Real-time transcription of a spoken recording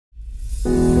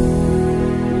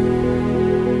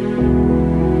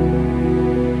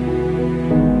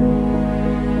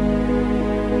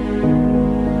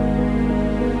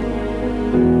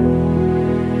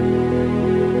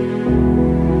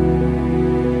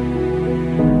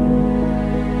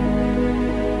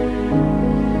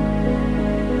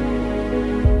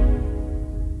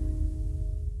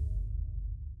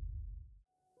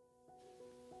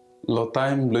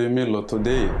time lo lo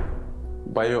today,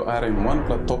 bayo arim one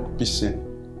pla top pisin.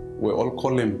 We all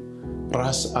call him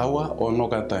ras awa or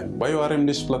noga time. Bayo arim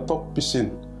this pla top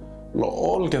pisin. Lo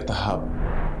all get a hub.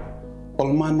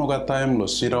 All man noga time lo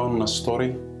sit down na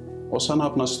story. Osan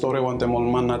up na story one time all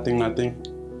man nothing.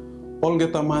 All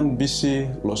get a man busy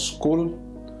lo school.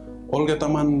 All get a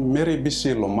man very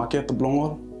busy lo market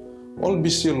blongol. All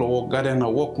busy lo garden na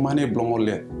work money blongol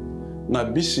let. Na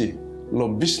busy lo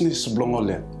business blongol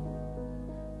let.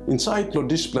 Inside lo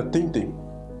display thinking.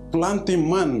 Planting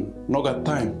man noga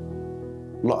time.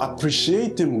 Lo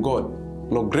appreciate him God.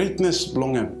 Lo greatness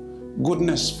blong him.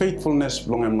 Goodness, faithfulness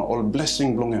blong him. All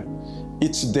blessing blong him.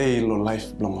 Each day lo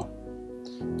life blong him.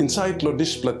 Inside lo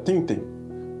display thinking.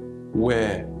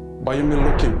 Where by me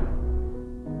looking.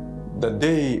 The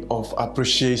day of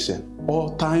appreciation.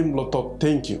 All time lo talk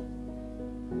thank you.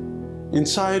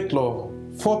 Inside lo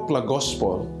 4 pla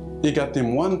gospel. He got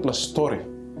him 1 plus story.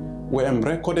 Where I'm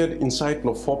recorded inside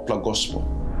lo 4 pla gospel.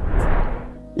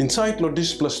 Inside lo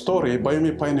display story, by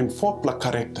me find him 4 pla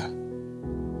character.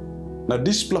 Na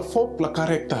display 4 pla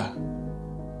character,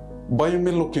 by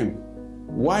me look him.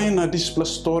 Why na display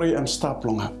story I'm stop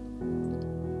long up?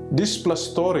 Display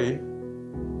story,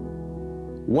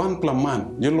 1 pla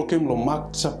man, you look him lo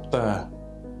Mark chapter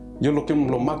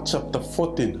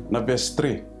 14, na verse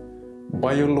 3.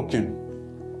 By you look him.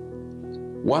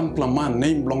 1 pla man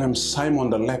name belong him Simon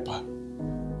the leper.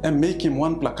 And make him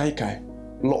 1 pla kai.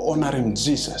 Lo honor him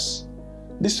Jesus.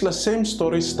 This is the same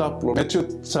story stop lo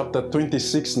Matthew chapter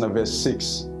 26 na verse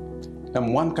 6.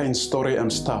 And 1 kind story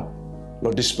stop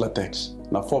lo display text.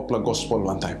 Na 4 pla gospel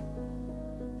one time.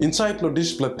 Inside lo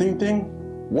display thinking.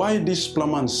 Why this pla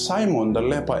man Simon the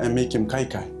leper and make him kai?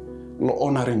 Lo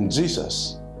honor him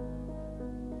Jesus.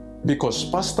 Because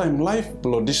past time life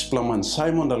lo display man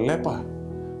Simon the leper.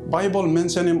 Bible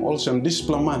mention him also this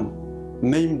pla man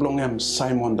name belong him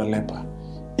Simon the leper.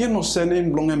 Innocent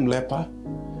name belong him leper.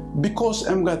 Because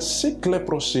him got sick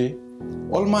leprosy,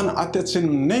 all man attach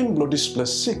him name blow display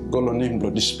sick golo name blow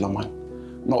display man.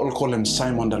 Now all call him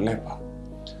Simon the leper.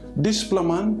 Display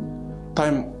man,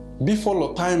 time before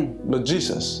lo time lo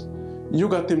Jesus, you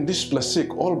got him display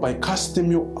sick all by casting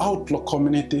you out lo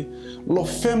community, lo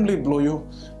family blow you,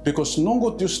 because no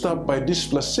good you start by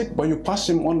display sick, but you pass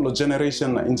him on lo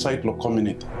generation inside lo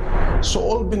community. So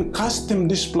all been cast him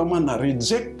display man na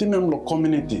reject him lo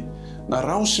community, na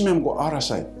rouse him go other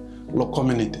side lo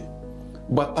community.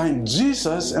 But time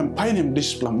Jesus and find him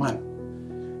display man,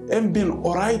 and been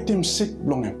alright him sick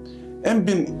blong him, and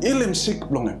been ill him sick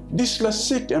blong him. Display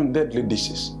sick and deadly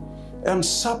disease. I'm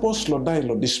supposed to die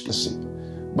lo display sick.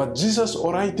 But Jesus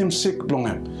alright him sick blong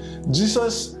him.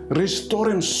 Jesus restore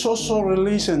him social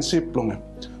relationship blong him.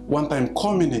 One time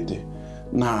community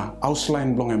na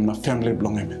outline blong him, na family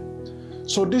blong him.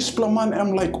 So this man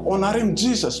am like honor him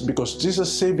Jesus because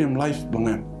Jesus saved him life blong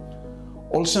him.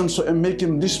 Also so I make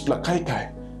him display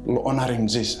kai lo honor him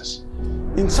Jesus.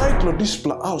 Inside lo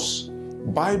display house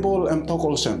Bible am talk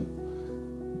also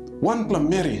 1 pla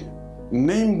Mary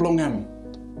name blong him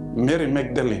Mary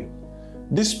Magdalene.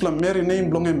 This pla Mary name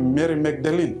belong him Mary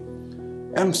Magdalene.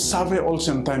 Em save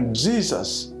also time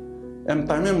Jesus. Em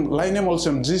time em line him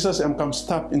also Jesus em come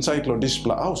stop inside lo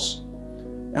display house.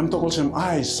 Em talk also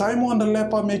I Simon the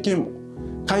leper make him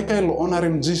kai lo honor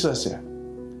him Jesus ya.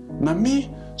 Na me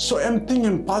so em think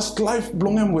him past life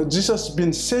belong him where Jesus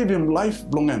been save him life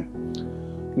belong him.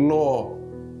 Lo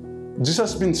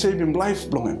Jesus been save him life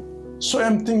belong him. So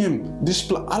em think him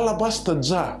display alabaster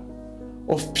jar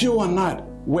of pure nard.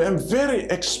 Where I'm very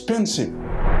expensive.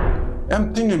 I'm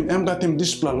thinking I'm got him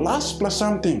display last plus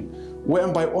something where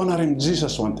I'm by honoring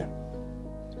Jesus one time.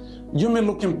 You may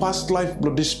look him past life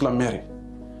blow display Mary.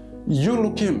 You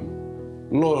look him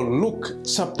lo Luke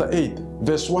chapter 8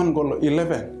 verse 1 go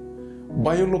 11.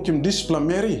 By you look him display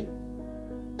Mary.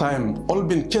 Time all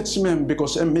been catch me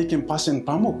because I'm making passing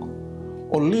pamuk.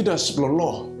 All leaders blow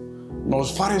law. No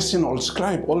Pharisee all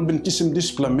scribe all been kiss him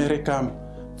display Mary come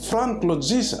front lo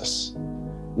Jesus.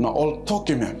 Na all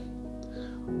talking him.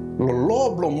 Lo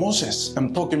law blow Moses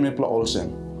am talking me pla also.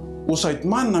 Usait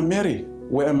man na Mary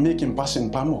where I'm making passing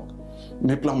pamuk.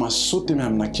 Me pla mas shoot him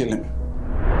am na kill him.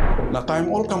 Na time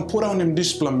all can put on him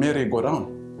display Mary go down.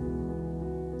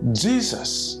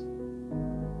 Jesus.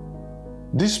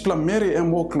 Display Mary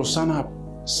am walk lo sana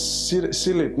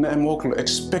silit na am walk lo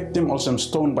expect him also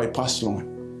stone by pass long.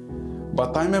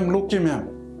 But time am look him am.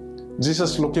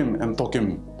 Jesus look him am talk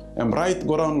him. Am right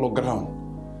go down lo ground.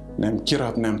 Nem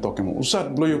kirap nem tokim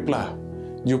usat blow you pla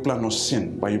no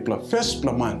sin by you pla first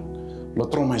pla man lo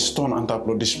throw my stone on top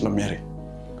lo display Mary.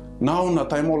 Now na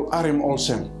time all arim all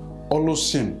sem all lo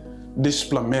sin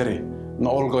display Mary Now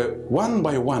all go one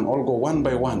by one, all go one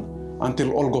by one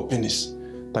until all go finish.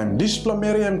 Time displa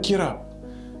Mary em kirap.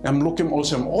 Em lookim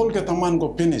also em all get a man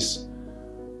go finish.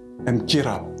 Em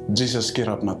kirap, Jesus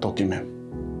kirap na tokim em.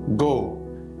 Go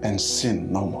and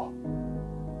sin no more.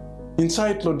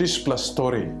 Inside lo displa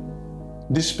story,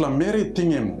 displa Mary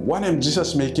ting him, one em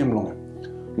Jesus make him long.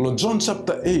 Lo John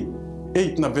chapter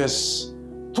 8 na verse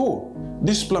 2,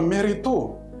 displa Mary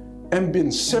too. Em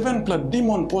been 7 pla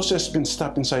demon possessed been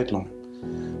stop inside long.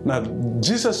 Now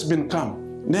Jesus been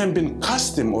come, nem been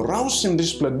cast him or rouse him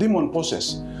displa demon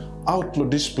possessed out lo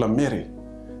displa Mary.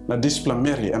 Na displa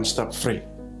Mary em stop free.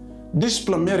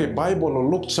 Displa Mary Bible lo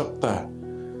Luke chapter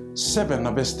 7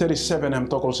 na verse 37 em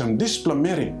talk also displa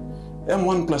Mary em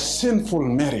one plus sinful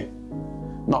Mary.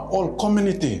 Now all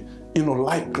community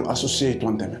like to associate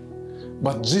one them.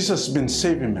 But Jesus been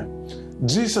saving them.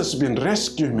 Jesus been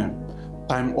rescuing them.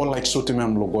 Time all like so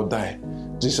them lo go die.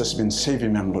 Jesus been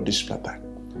saving them lo displa time.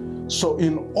 So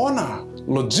in honor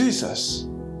lo Jesus,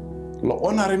 lo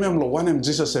honor him lo one him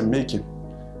Jesus em making.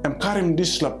 Em carry him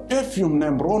this la perfume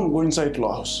nem run go inside lo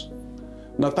house.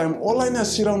 Na time all I na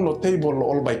sit down lo table lo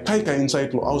all by kaika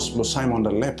inside lo house lo Simon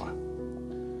the leper.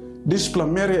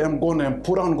 Displa Mary em gonna em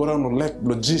put on go down lo leg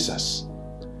lo Jesus.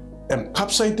 Em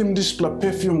capsite him displa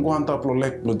perfume go on top lo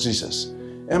leg lo Jesus.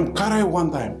 Em carry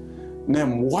one time.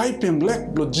 Nem wipe him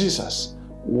leg lo Jesus.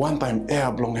 One time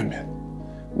air blong him head.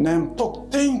 Nem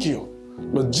talk thank you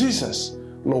lo Jesus.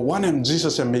 Lo one him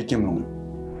Jesus em make him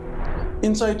long.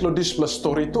 Inside lo displa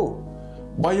story too.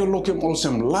 Bayo look him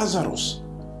also Lazarus.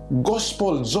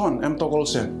 Gospel John em talk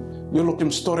also. You look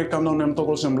him story come down em talk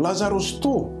also Lazarus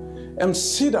too. Em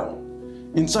sit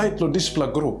down inside lo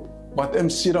displa group. But em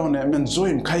sit down em enjoy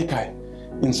him kai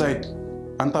inside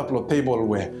antap lo table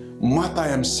where Martha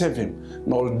em save him.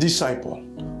 No all disciple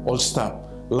all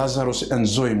stop. Lazarus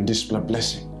enjoy him displa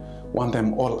blessing. One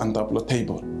time all antap lo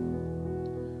table.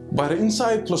 But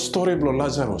inside lo story lo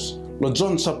Lazarus, lo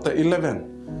John chapter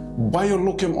 11, bayo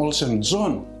look him also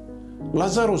John.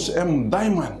 Lazarus em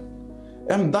diamond.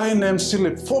 Em die em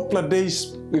sleep 4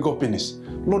 days we go finish.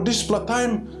 Lo displa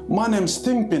time man em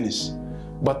sting finish.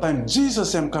 But time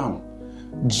Jesus em come.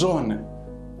 John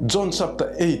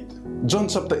chapter 8, John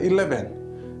chapter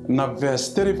 11, na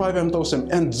verse 35 em tells him,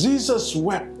 and Jesus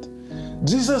wept.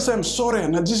 Jesus em sorry,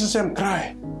 na Jesus em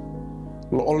cry.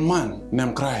 Lo old man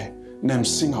nem cry, nem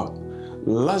sing out.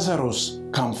 Lazarus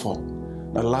come forth.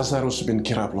 Na Lazarus bin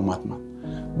kirap lo matmat.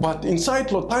 But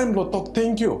inside lo time lo talk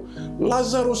thank you.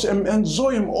 Lazarus em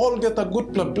enjoy him all get a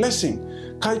good blessing.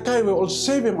 Kai we all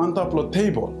save him on top lo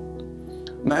table.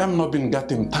 Na em no been got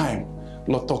him time.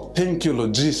 Lo talk thank you lo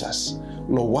Jesus.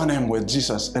 Lo one him with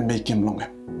Jesus and make him long.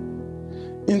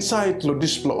 Inside lo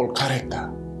display all character.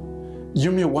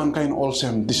 You me one kind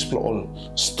also display all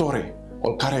story.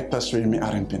 All characters we me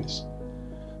aren't finished.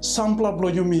 Sample lo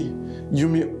you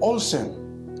me also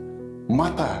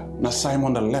Mata na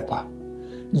Simon the leper.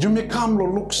 You may come lo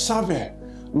look save,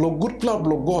 lo good club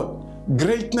lo God,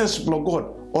 greatness lo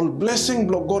God, all blessing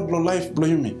lo God lo life lo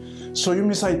you me. So you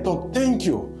may say talk thank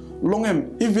you. Long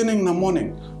evening na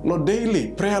morning, lo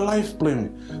daily prayer life lo you me.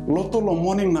 Loto lo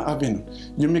morning na avenue.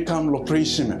 You may come lo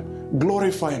praise him,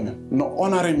 glorify him, no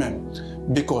honor him,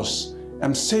 because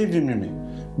I'm saving me,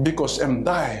 because I'm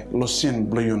die lo sin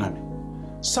lo you na me.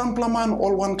 Sample man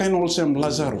all one kind also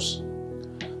Lazarus.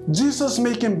 Jesus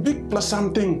make him big plus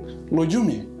something lo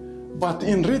yumi. But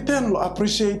in return lo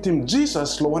appreciate him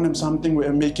Jesus lo want him something we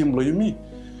make him lo yumi.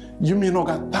 Yumi no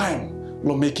got time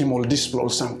lo make him all this all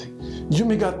something.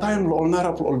 Yumi got time lo all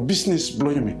narap all business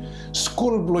blow yumi.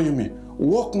 School blow yumi.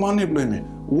 Work money blow yumi.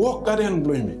 Work garden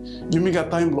blow yumi. Yumi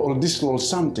got time lo all this all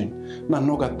something. Na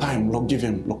no got time lo give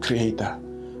him lo creator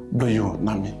blow you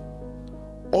nami.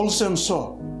 Also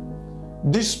so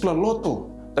this loto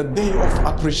a day of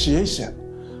appreciation.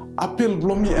 Apil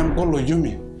blomi em golo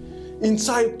yumi.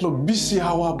 Inside lo busy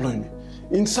hawa blomi.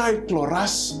 Inside lo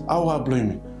ras hawa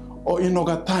blomi. Or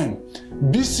inoga time.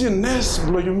 Busyness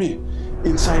blow yumi.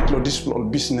 Inside lo display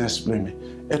business blomi.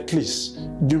 At least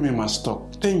yumi must talk.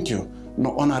 Thank you.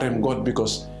 No honor him God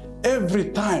because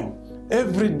every time,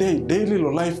 every day, daily lo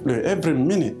life blomi. Every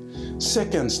minute,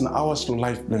 seconds, na hours lo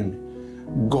life blomi.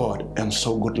 God am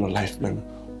so good lo life blomi.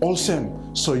 All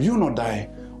same, so you no die.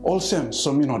 All same,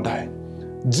 so me no die.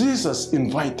 Jesus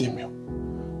invite him you.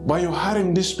 By you hear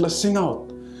him this place sing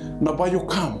out. Now by you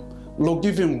come, lo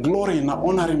give him glory, na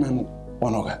honor him and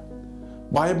honor God.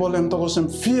 Bible em talks him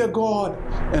fear God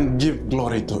and give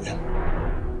glory to him.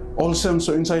 All same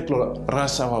so inside lo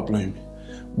rasa wa blow me.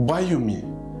 By you me,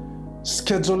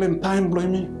 schedule him time blow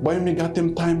me. By me got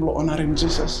him time lo honor him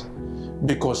Jesus.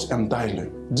 Because I'm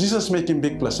dying. Jesus make him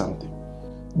big plus something.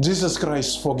 Jesus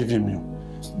Christ forgive him you.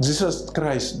 Jesus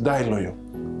Christ die lo yo.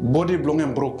 Body blong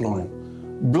em broke lo yo.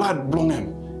 Blood blong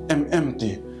em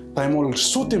empty. Time all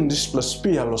shoot him this plus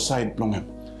spear lo side blong em.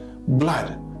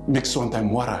 Blood mix one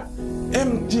time wara.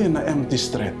 Empty na empty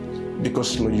straight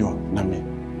because lo yo na me.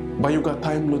 But you got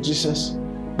time, Lord Jesus.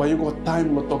 But you got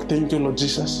time, Lord, talk thank you, Lord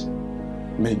Jesus.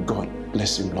 May God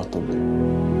bless him, Lord,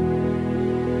 today.